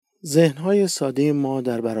ذهن‌های ساده ما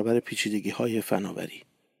در برابر پیچیدگی‌های فناوری.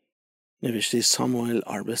 نوشته ساموئل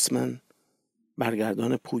آربسمن،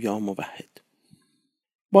 برگردان پویا موحد.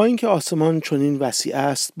 با اینکه آسمان چنین وسیع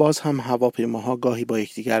است، باز هم هواپیماها گاهی با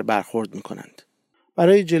یکدیگر برخورد می‌کنند.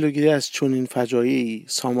 برای جلوگیری از چنین فجایعی،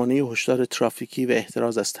 سامانه هشدار ترافیکی و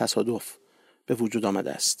احتراز از تصادف به وجود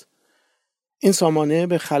آمده است. این سامانه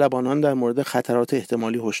به خلبانان در مورد خطرات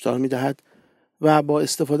احتمالی هشدار می‌دهد و با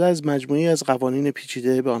استفاده از مجموعه‌ای از قوانین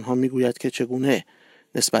پیچیده به آنها میگوید که چگونه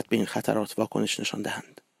نسبت به این خطرات واکنش نشان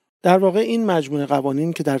دهند. در واقع این مجموعه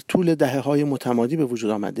قوانین که در طول دهه‌های متمادی به وجود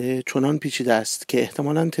آمده چنان پیچیده است که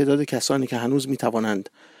احتمالاً تعداد کسانی که هنوز میتوانند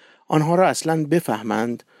آنها را اصلاً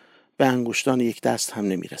بفهمند به انگشتان یک دست هم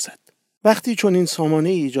نمیرسد. وقتی چنین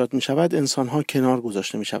سامانه‌ای ایجاد می شود، انسان‌ها کنار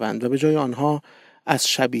گذاشته می شوند و به جای آنها از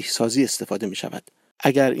شبیه سازی استفاده می شود.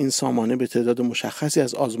 اگر این سامانه به تعداد مشخصی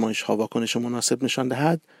از آزمایش‌ها واکنش مناسب نشان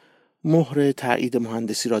دهد، مهر تایید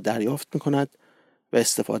مهندسی را دریافت می کند و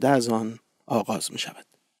استفاده از آن آغاز می شود.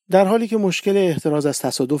 در حالی که مشکل احتراز از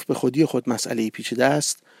تصادف به خودی خود مسئله پیچیده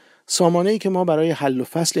است، سامانه‌ای که ما برای حل و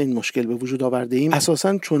فصل این مشکل به وجود آورده ایم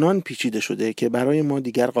اساساً چنان پیچیده شده که برای ما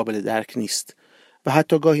دیگر قابل درک نیست و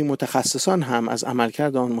حتی گاهی متخصصان هم از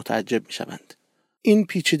عملکرد آن متعجب می شوند. این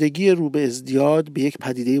پیچیدگی رو به ازدیاد به یک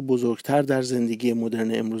پدیده بزرگتر در زندگی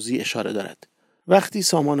مدرن امروزی اشاره دارد. وقتی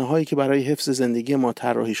سامانه‌هایی که برای حفظ زندگی ما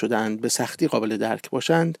طراحی شده‌اند به سختی قابل درک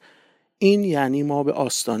باشند، این یعنی ما به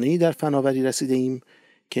آستانه‌ای در فناوری رسیده ایم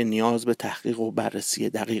که نیاز به تحقیق و بررسی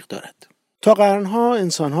دقیق دارد. تا قرنها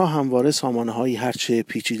انسان‌ها همواره سامانه‌هایی هرچه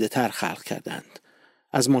پیچیده‌تر خلق کردند.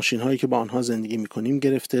 از ماشین‌هایی که با آنها زندگی می‌کنیم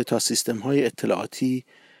گرفته تا سیستم‌های اطلاعاتی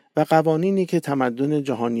و قوانینی که تمدن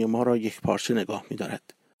جهانی ما را یکپارچه نگاه می‌دارد.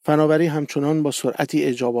 فناوری همچنان با سرعتی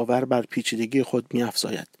اعجاب‌آور بر پیچیدگی خود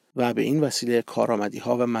می‌افزاید و به این وسیله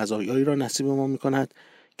کارآمدی‌ها و مزایایی را نصیب ما می‌کند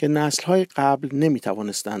که نسل‌های قبل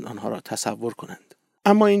نمی‌توانستند آنها را تصور کنند.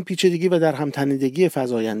 اما این پیچیدگی و در هم تنیدگی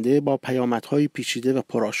فزاینده با پیامدهای پیچیده و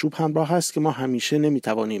پرآشوب همراه است که ما همیشه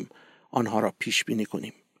نمی‌توانیم آنها را پیش بینی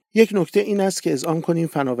کنیم. یک نکته این است که اذعان کنیم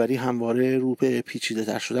فناوری همواره رو به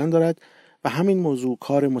پیچیده‌تر شدن دارد و همین موضوع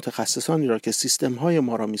کار متخصصانی را که سیستم‌های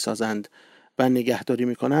ما را می‌سازند و نگهداری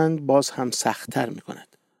می‌کنند باز هم سخت‌تر می‌کند.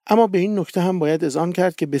 اما به این نکته هم باید اذعان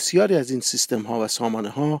کرد که بسیاری از این سیستم‌ها و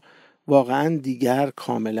سامانه‌ها واقعاً دیگر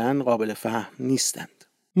کاملاً قابل فهم نیستند.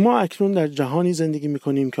 ما اکنون در جهانی زندگی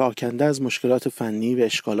می‌کنیم که آکنده از مشکلات فنی و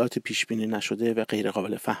اشکالات پیش‌بینی نشده و غیر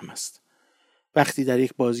قابل فهم است. وقتی در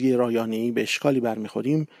یک بازی رایانه‌ای به اشکالی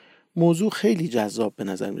برمیخوریم، موضوع خیلی جذاب به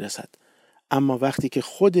نظر می‌رسد. اما وقتی که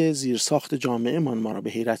خود زیرساخت جامعه‌مان ما را به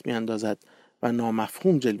حیرت می‌اندازد و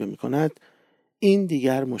نامفهوم جلوه می‌کند، این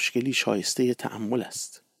دیگر مشکلی شایسته تأمل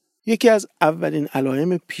است. یکی از اولین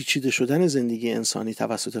علائم پیچیده شدن زندگی انسانی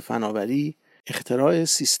توسط فناوری، اختراع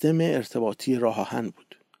سیستم ارتباطی راه آهن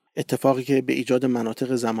بود. اتفاقی که به ایجاد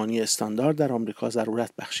مناطق زمانی استاندارد در آمریکا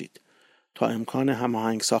ضرورت بخشید تا امکان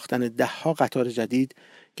هماهنگ ساختن ده‌ها قطار جدید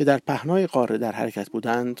که در پهنای قاره در حرکت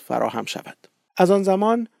بودند فراهم شود. از آن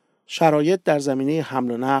زمان شرایط در زمینه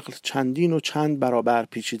حمل و نقل چندین و چند برابر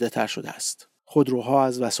پیچیده تر شده است. خودروها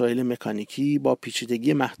از وسایل مکانیکی با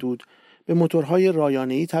پیچیدگی محدود به موتورهای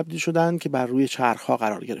رایانه‌ای تبدیل شدند که بر روی چرخها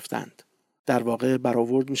قرار گرفتند. در واقع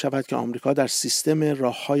برآورد می شود که آمریکا در سیستم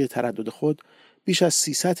راههای تردد خود بیش از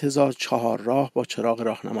 300,000 چهارراه با چراغ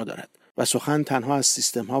راهنما دارد و سخن تنها از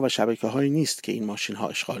سیستم‌ها و شبکه‌هایی نیست که این ماشین‌ها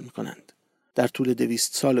اشغال می‌کنند. در طول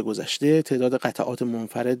 200 سال گذشته تعداد قطعات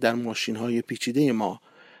منفرد در ماشین‌های پیچیده ما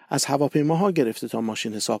از هواپیماها گرفته تا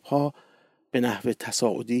ماشین حساب‌ها به نحو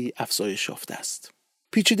تصاعدی افزایش یافته است.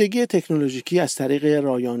 پیچیدگی تکنولوژیکی از طریق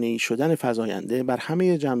رایانه‌ای شدن فزاینده بر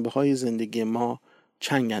همه جنبه‌های زندگی ما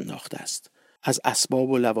چنگ انداخته است. از اسباب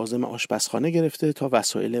و لوازم آشپزخانه گرفته تا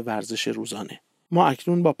وسایل ورزش روزانه. ما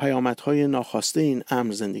اکنون با پیامدهای ناخواسته این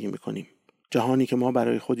امر زندگی می‌کنیم. جهانی که ما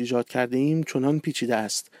برای خود ایجاد کرده ایم چنان پیچیده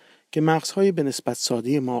است که مغزهای به نسبت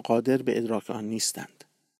ساده ما قادر به ادراک آن نیستند.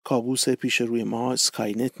 کابوس پیش روی ما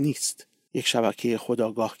اسکاینت نیست، یک شبکه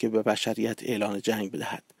خودآگاه که به بشریت اعلان جنگ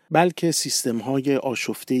بدهد، بلکه سیستم‌های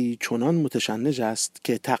آشفته‌ای چنان متشنج است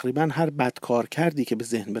که تقریباً هر بدکارکردی که به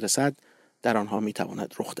ذهن برسد در آنها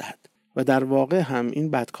می‌تواند رخ دهد. و در واقع هم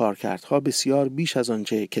این بدکارکردها بسیار بیش از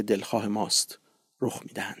آنچه که دلخواه ماست رخ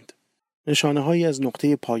می‌دهند. نشانه‌هایی از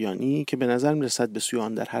نقطه پایانی که به نظر می‌رسد به سوی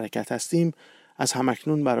آن در حرکت هستیم از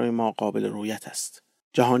همکنون برای ما قابل رؤیت است.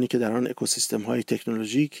 جهانی که در آن اکوسیستم‌های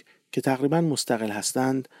تکنولوژیک که تقریباً مستقل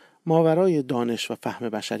هستند ماورای دانش و فهم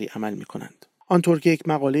بشری عمل می‌کنند. آنطور که یک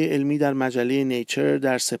مقاله علمی در مجله نیچر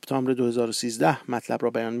در سپتامبر 2013 مطلب را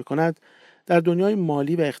بیان می‌کند، در دنیای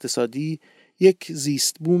مالی و اقتصادی یک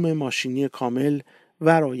زیست بوم ماشینی کامل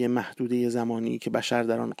ورای محدوده زمانی که بشر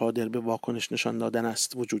در آن قادر به واکنش نشان دادن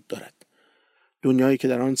است وجود دارد. دنیایی که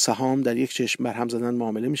در آن سهام در یک چشم برهم زدن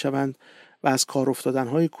معامله می شوند و از کار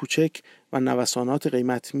افتادنهای کوچک و نوسانات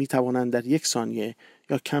قیمت می توانند در یک ثانیه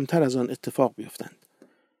یا کمتر از آن اتفاق بیفتند.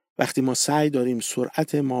 وقتی ما سعی داریم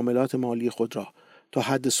سرعت معاملات مالی خود را تا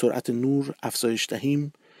حد سرعت نور افزایش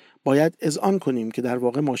دهیم، باید اذعان کنیم که در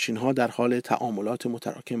واقع ماشین‌ها در حال تعاملات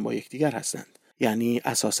متراکم با یکدیگر هستند. یعنی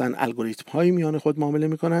اساساً الگوریتم‌هایی میان خود معامله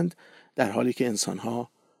می‌کنند، در حالی که انسان‌ها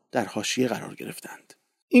در حاشیه قرار گرفتند.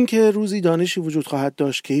 اینکه روزی دانشی وجود خواهد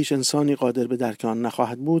داشت که هیچ انسانی قادر به درک آن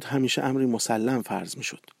نخواهد بود، همیشه امری مسلم فرض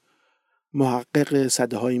می‌شد. محقق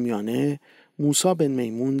ساده‌های میانه موسی بن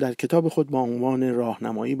میمون در کتاب خود با عنوان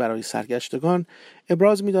راهنمایی برای سرگشتگان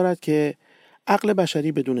ابراز می‌دارد که عقل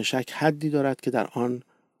بشری بدون شک حدی دارد که در آن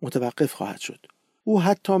متوقف خواهد شد. او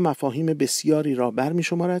حتی مفاهیم بسیاری را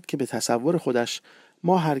برمی‌شمارد که به تصور خودش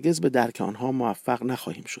ما هرگز به درک آنها موفق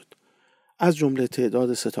نخواهیم شد، از جمله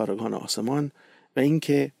تعداد ستارگان آسمان و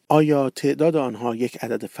اینکه آیا تعداد آنها یک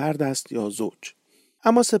عدد فرد است یا زوج.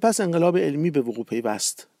 اما سپس انقلاب علمی به وقوع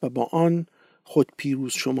پیوست و با آن خود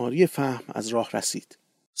پیروز شماری فهم از راه رسید.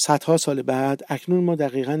 صدها سال بعد اکنون ما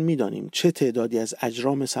دقیقاً می‌دانیم چه تعدادی از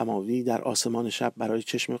اجرام سماوی در آسمان شب برای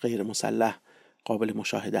چشم غیر مسلح قابل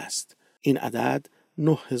مشاهده است. این عدد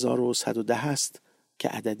 9110 است که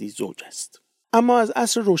عددی زوج است. اما از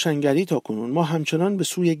عصر روشنگری تا کنون ما همچنان به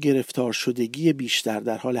سوی گرفتار شدگی بیشتر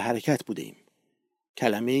در حال حرکت بودیم.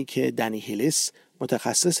 کلمه‌ای که دنی هیلیس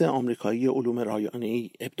متخصص آمریکایی علوم رایانه‌ای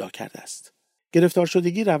ابداع کرده است. گرفتار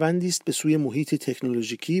شدگی روندی است به سوی محیطی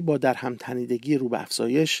تکنولوژیکی با درهم تنیدگی رو به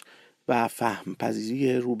افزایش و فهم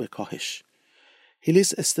پذیری رو به کاهش.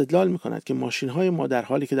 هیلیس استدلال می‌کند که ماشین‌های ما در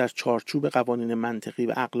حالی که در چارچوب قوانین منطقی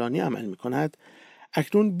و عقلانی عمل می‌کند،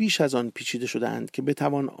 اکنون بیش از آن پیچیده شده‌اند که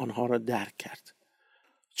بتوان آنها را درک کرد.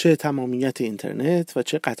 چه تمامیت اینترنت و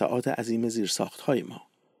چه قطعات عظیم زیرساخت‌های ما.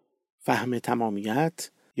 فهم تمامیت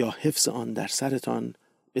یا حفظ آن در سرتان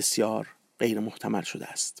بسیار غیر محتمل شده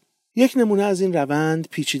است. یک نمونه از این روند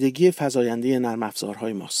پیچیدگی فزاینده نرم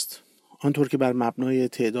افزارهای ماست. آنطور که بر مبنای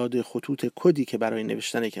تعداد خطوط کدی که برای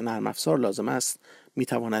نوشتن یک نرم افزار لازم است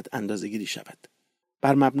میتواند اندازه‌گیری شود.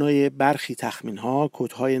 بر مبنای برخی تخمین‌ها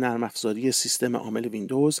کدهای نرم افزاری سیستم عامل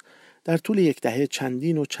ویندوز در طول یک دهه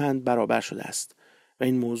چندین و چند برابر شده است و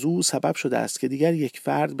این موضوع سبب شده است که دیگر یک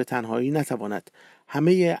فرد به تنهایی نتواند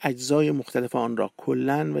همه اجزای مختلف آن را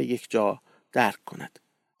کلاً و یک جا درک کند.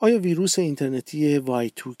 آیا ویروس اینترنتی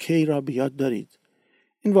Y2K را به یاد دارید؟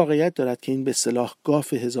 این واقعیت دارد که این به اصطلاح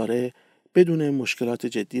گاف هزاره بدون مشکلات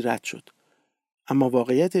جدی رد شد. اما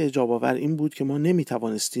واقعیت اعجاب آور این بود که ما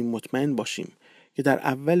نمیتوانستیم مطمئن باشیم که در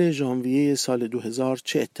اول ژانویه سال 2000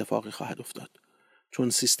 چه اتفاقی خواهد افتاد، چون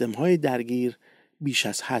سیستم‌های درگیر بیش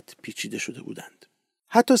از حد پیچیده شده بودند.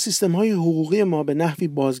 حتی سیستم‌های حقوقی ما به نحوی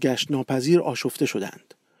بازگشت ناپذیر آشفته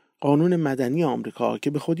شدند. قانون مدنی آمریکا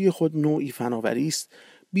که به خودی خود نوعی فناوری است،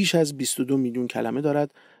 بیش از 22 میلیون کلمه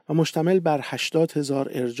دارد و مشتمل بر 80,000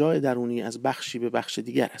 ارجاع درونی از بخشی به بخش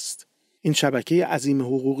دیگر است. این شبکه عظیم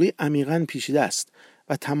حقوقی عمیقاً پیچیده است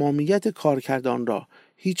و تمامیت کارکرد آن را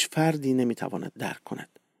هیچ فردی نمیتواند درک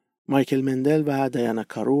کند. مایکل مندل و دیانا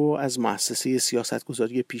کارو از مؤسسه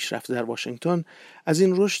سیاستگذاری پیشرفته در واشنگتن از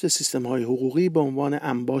این رشد سیستم‌های حقوقی به عنوان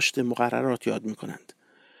انباشت مقررات یاد می‌کنند.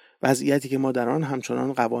 وضعیتی که ما در آن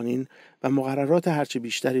همچنان قوانین و مقررات هرچه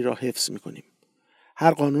بیشتری را حفظ می‌کنیم.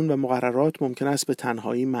 هر قانون و مقررات ممکن است به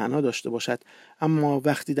تنهایی معنا داشته باشد، اما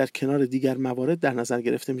وقتی در کنار دیگر موارد در نظر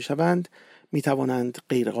گرفته می‌شوند، می‌توانند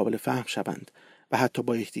غیر قابل فهم شوند و حتی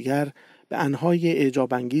با یکدیگر به انهای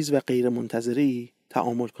اعجاب‌انگیز و غیر منتظره‌ای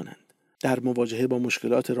تعامل کنند. در مواجهه با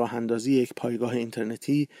مشکلات راه‌اندازی یک پایگاه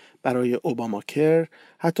اینترنتی برای اوباماکر،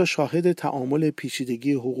 حتی شاهد تعامل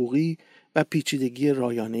پیچیدگی حقوقی و پیچیدگی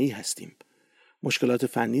رایانه‌ای هستیم. مشکلات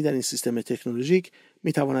فنی در این سیستم تکنولوژیک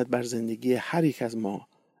می‌تواند بر زندگی هر یک از ما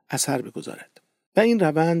اثر بگذارد. و این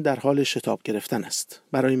روند در حال شتاب گرفتن است.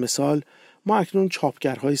 برای مثال، ما اکنون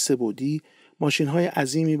چاپگرهای سه‌بعدی، ماشین‌های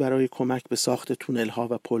عظیمی برای کمک به ساخت تونل‌ها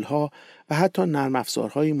و پل‌ها و حتی نرم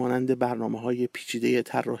افزارهایی مانند برنامه‌های پیچیده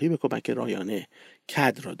طراحی به کمک رایانه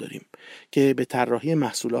CAD را داریم که به طراحی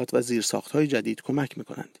محصولات و زیرساخت‌های جدید کمک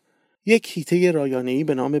می‌کنند. یک هیته رایانه‌ای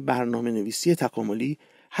به نام برنامه‌نویسی تکاملی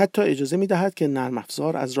حتی اجازه می‌دهد که نرم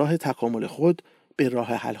افزار از راه تکامل خود به راه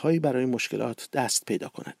حل‌هایی برای مشکلات دست پیدا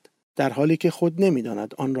کند، در حالی که خود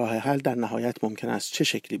نمی‌داند آن راه حل در نهایت ممکن است چه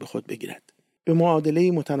شکلی به خود بگیرد. به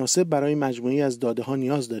معادله‌ای متناسب برای مجموعی از داده‌ها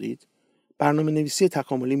نیاز دارید. برنامه‌نویسی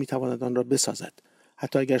تکاملی می‌تواند آن را بسازد،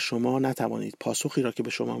 حتی اگر شما نتوانید پاسخی را که به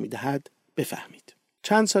شما می‌دهد بفهمید.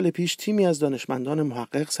 چند سال پیش تیمی از دانشمندان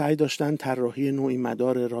محقق سعی داشتند طراحی نوعی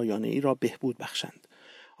مدار رایانه‌ای را بهبود بخشند.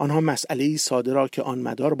 آنها مسئله‌ای ساده را که آن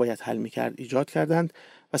مدار باید حل می‌کرد ایجاد کردند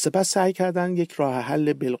و سپس سعی کردند یک راه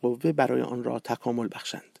حل بالقوه برای آن را تکامل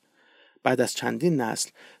بخشند. بعد از چندین نسل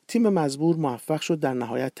تیم مزبور موفق شد در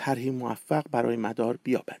نهایت طرحی موفق برای مدار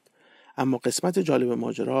بیابد. اما قسمت جالب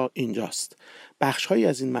ماجرا اینجاست. بخش‌هایی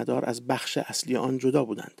از این مدار از بخش اصلی آن جدا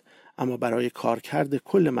بودند، اما برای کارکرد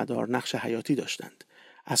کل مدار نقش حیاتی داشتند.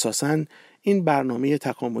 اساساً این برنامه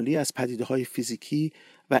تکاملی از پدیده‌های فیزیکی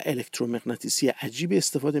و الکترومغناطیسی عجیبی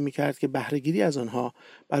استفاده می‌کرد که بهره‌گیری از آنها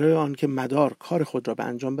برای آنکه مدار کار خود را به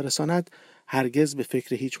انجام برساند هرگز به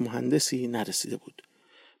فکر هیچ مهندسی نرسیده بود.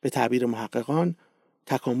 به تعبیر محققان،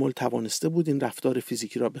 تکامل توانسته بود این رفتار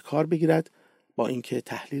فیزیکی را به کار بگیرد، با اینکه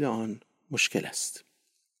تحلیل آن مشکل است.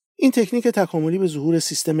 این تکنیک تکاملی به ظهور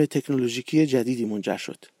سیستم تکنولوژیکی جدیدی منجر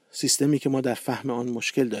شد. سیستمی که ما در فهم آن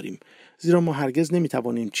مشکل داریم، زیرا ما هرگز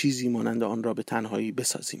نمی‌توانیم چیزی مانند آن را به تنهایی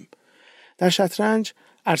بسازیم. در شطرنج،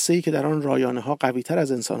 عرصه‌ای که در آن رایانه‌ها قوی‌تر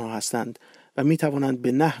از انسان‌ها هستند و می‌توانند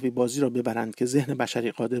به نحوی بازی را ببرند که ذهن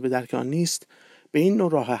بشری قادر به درک آن نیست، به این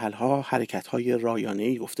نوع راه حل‌ها حرکت‌های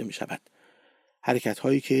رایانه‌ای گفته می‌شود.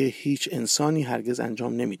 حرکت‌هایی که هیچ انسانی هرگز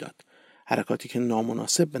انجام نمی‌داد. حرکاتی که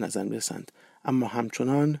نامناسب به نظر می‌رسند، اما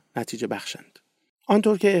همچنان نتیجه بخشند.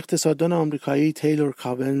 آنطور که اقتصاددان آمریکایی تیلور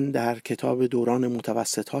کاون در کتاب دوران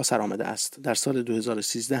متوسط‌ها سرآمده است، در سال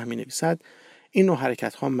 2013 می‌نویسد: این نوع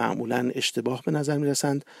حرکت‌ها معمولاً اشتباه به نظر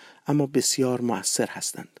می‌رسند، اما بسیار مؤثر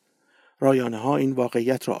هستند. رایانه‌ها این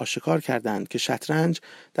واقعیت را آشکار کردند که شطرنج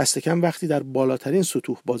دست کم وقتی در بالاترین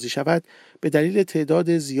سطوح بازی شود، به دلیل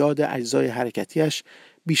تعداد زیاد اجزای حرکتیش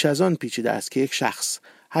بیش از آن پیچیده است که یک شخص،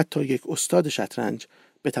 حتی یک استاد شطرنج،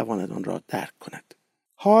 بتواند آن را درک کند.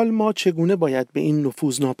 حال ما چگونه باید به این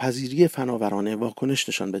نفوذناپذیری فناورانه واکنش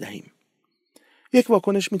نشان بدهیم؟ یک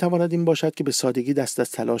واکنش می‌تواند این باشد که به سادگی دست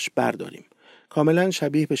از تلاش برداریم. کاملا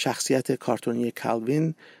شبیه به شخصیت کارتونی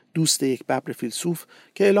کالوین، دوست یک ببر فیلسوف،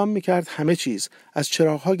 که اعلام می‌کرد همه چیز از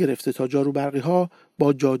چراغ‌ها گرفته تا جاروبرقی‌ها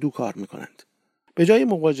با جادو کار می‌کنند. به جای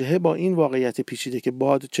مواجهه با این واقعیت پیچیده که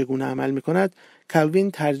باد چگونه عمل می‌کند،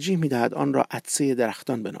 کالوین ترجیح می‌دهد آن را عطسه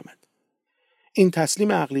درختان بنامد. این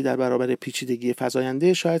تسلیم عقلی در برابر پیچیدگی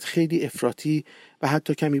فزاینده شاید خیلی افراطی و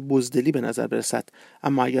حتی کمی بزدلی به نظر برسد،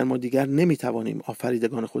 اما اگر ما دیگر نمی‌توانیم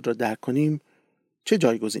آفریدگان خود را درک کنیم، چه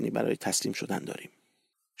جایگزینی برای تسلیم شدن داریم؟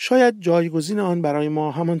 شاید جایگزین آن برای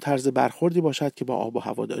ما همان طرز برخوردی باشد که با آب و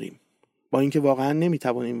هوا داریم. با اینکه واقعا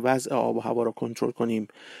نمی‌توانیم وضع آب و هوا را کنترل کنیم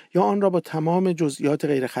یا آن را با تمام جزئیات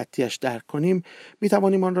غیر خطیش درک کنیم،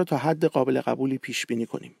 می‌توانیم آن را تا حد قابل قبولی پیش بینی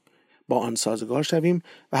کنیم، با آن سازگار شویم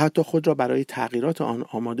و حتی خود را برای تغییرات آن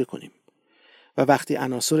آماده کنیم. و وقتی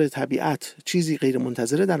عناصر طبیعت چیزی غیر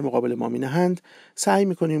منتظره در مقابل ما می‌نهند، سعی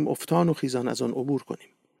می‌کنیم افتان و خیزان از آن عبور کنیم.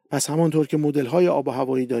 پس همانطور که مدل‌های آب و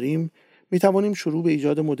هوایی داریم، می‌توانیم شروع به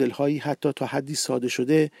ایجاد مدل‌هایی حتی تا حدی ساده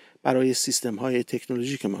شده برای سیستم‌های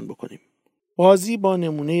تکنولوژیکمان بکنیم. بازی با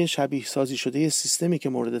نمونه شبیه سازی شده سیستمی که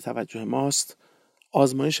مورد توجه ماست،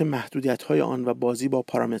 آزمایش محدودیت‌های آن و بازی با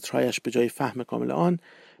پارامترهایش به جای فهم کامل آن،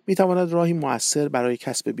 می‌تواند راهی مؤثر برای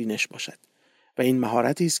کسب بینش باشد و این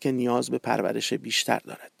مهارتی است که نیاز به پرورش بیشتر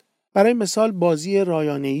دارد. برای مثال، بازی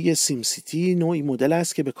رایانه‌ای سیم سیتی نوعی مدل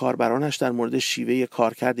است که به کاربرانش در مورد شیوه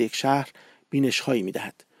کارکرد یک شهر بینش‌هایی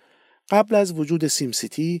می‌دهد. قبل از وجود سیم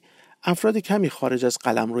سیتی، افراد کمی خارج از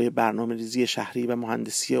قلمرو برنامه‌ریزی شهری و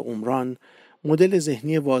مهندسی عمران مدل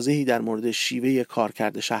ذهنی واضحی در مورد شیوه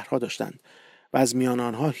کارکرد شهرها داشتند و از میان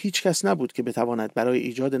آنها هیچ کس نبود که بتواند برای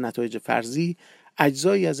ایجاد نتایج فرضی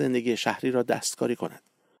اجزایی از زندگی شهری را دستکاری کند.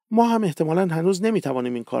 ما هم احتمالاً هنوز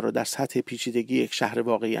نمی‌توانیم این کار را در سطح پیچیدگی یک شهر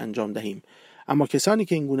واقعی انجام دهیم، اما کسانی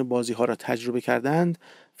که این گونه بازی‌ها را تجربه کردند،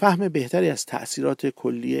 فهم بهتری از تأثیرات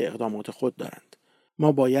کلی اقدامات خود دارند.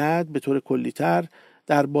 ما باید به طور کلی‌تر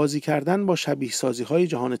در بازی کردن با شبیه سازی‌های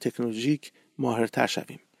جهان تکنولوژیک ماهرتر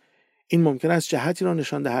شویم. این ممکن است جهتی را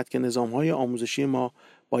نشان دهد که نظام‌های آموزشی ما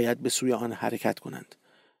باید به سوی آن حرکت کنند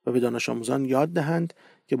و به دانش آموزان یاد دهند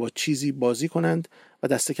که با چیزی بازی کنند و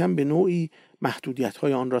دست کم به نوعی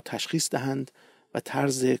محدودیت‌های آن را تشخیص دهند و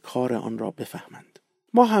طرز کار آن را بفهمند.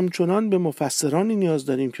 ما همچنان به مفسرانی نیاز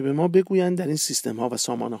داریم که به ما بگویند در این سیستم‌ها و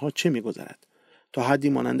سامانه‌ها چه می‌گذرد، تا حدی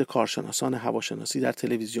مانند کارشناسان هواشناسی در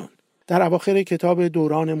تلویزیون. در اواخر کتاب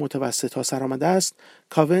دوران متوسط‌ها سرآمده است،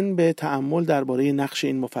 کاون به تأمل درباره نقش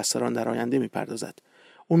این مفسران در آینده می‌پردازد.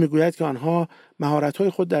 او می‌گوید که آنها مهارت‌های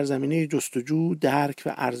خود در زمینه جستجو، درک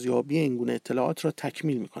و ارزیابی این گونه اطلاعات را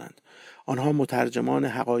تکمیل می‌کنند. آنها مترجمان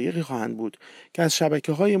حقایقی خواهند بود که از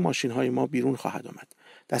شبکه‌های ماشین‌های ما بیرون خواهد آمد.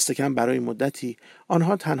 دست کم برای مدتی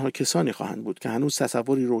آنها تنها کسانی خواهند بود که هنوز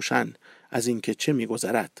تصوری روشن از اینکه چه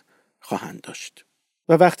می‌گذرد خواهند داشت.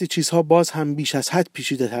 و وقتی چیزها باز هم بیش از حد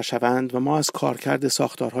پیچیده‌تر شوند و ما از کارکرد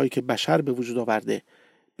ساختارهایی که بشر به وجود آورده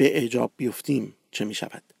به اعجاب بیفتیم، چه می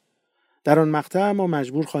شود. در آن مقطع ما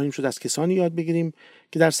مجبور خواهیم شد از کسانی یاد بگیریم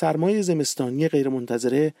که در سرمای زمستانی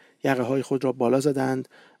غیرمنتظره یقه های خود را بالا زدند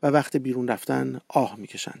و وقت بیرون رفتن آه می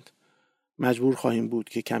کشند. مجبور خواهیم بود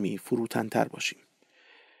که کمی فروتن‌تر باشیم.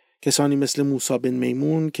 کسانی مثل موسی بن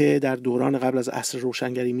میمون که در دوران قبل از عصر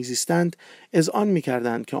روشنگری میزیستند اذعان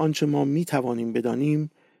میکردند که آنچه ما میتوانیم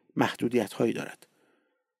بدانیم محدودیت‌هایی دارد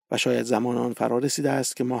و شاید زمان آن فرا رسیده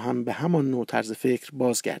است که ما هم به همان نوع طرز فکر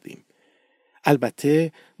بازگردیم.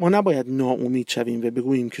 البته ما نباید ناامید شویم و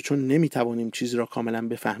بگوییم که چون نمیتوانیم چیزی را کاملا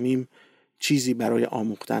بفهمیم چیزی برای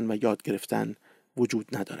آموختن و یاد گرفتن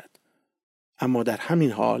وجود ندارد. اما در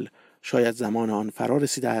همین حال شاید زمان آن فرا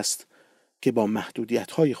رسیده است که با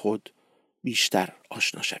محدودیت‌های خود بیشتر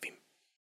آشنا شویم.